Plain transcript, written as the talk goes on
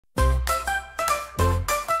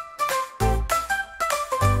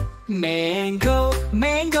Mango,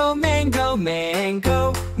 mango, mango,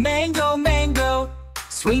 mango, mango, mango.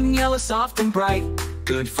 Sweet and yellow, soft and bright,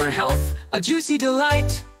 good for health, a juicy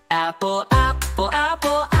delight. Apple, apple,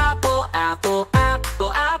 apple, apple, apple,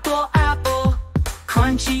 apple, apple, apple.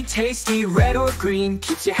 Crunchy, tasty, red or green,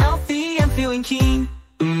 keeps you healthy and feeling keen.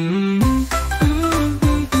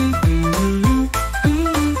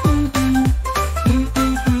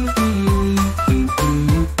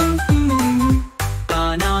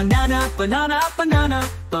 Banana, banana,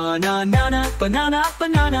 banana, banana,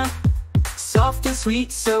 banana. Soft and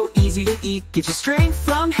sweet, so easy to eat, gives you strength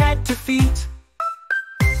from head to feet.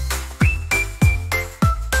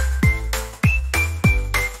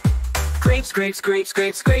 Grapes, grapes, grapes,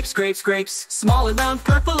 grapes, grapes, grapes, grapes. Small and round,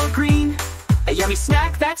 purple or green. A yummy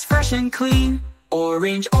snack that's fresh and clean.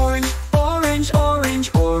 Orange, orange, orange,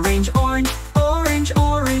 orange, orange, orange, orange,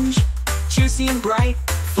 orange. Juicy and bright,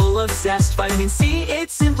 full of zest, vitamin C,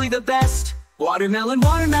 it's simply the best. Watermelon,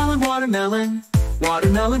 watermelon, watermelon.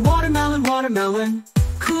 Watermelon, watermelon, watermelon.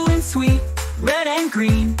 Cool and sweet, red and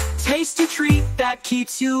green. Tasty treat that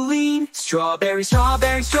keeps you lean. Strawberry,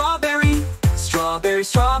 strawberry, strawberry. Strawberry,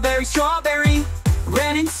 strawberry, strawberry.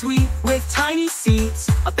 Red and sweet with tiny seeds.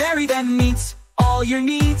 A berry that meets all your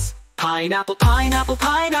needs. Pineapple, pineapple,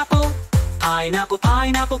 pineapple. Pineapple,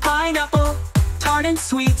 pineapple, pineapple. Tart and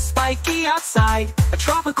sweet, spiky outside. A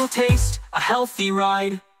tropical taste, a healthy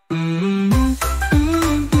ride.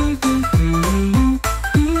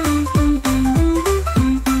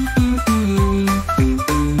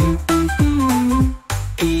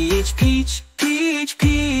 Peach, peach, peach,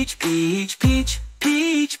 peach, peach, peach,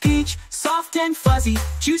 peach, peach. Soft and fuzzy,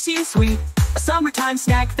 juicy and sweet. A summertime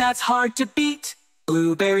snack that's hard to beat.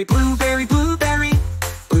 Blueberry, blueberry, blueberry.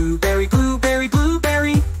 Blueberry, blueberry,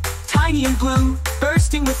 blueberry. Tiny and blue,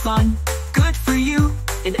 bursting with fun. Good for you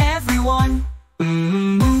and everyone.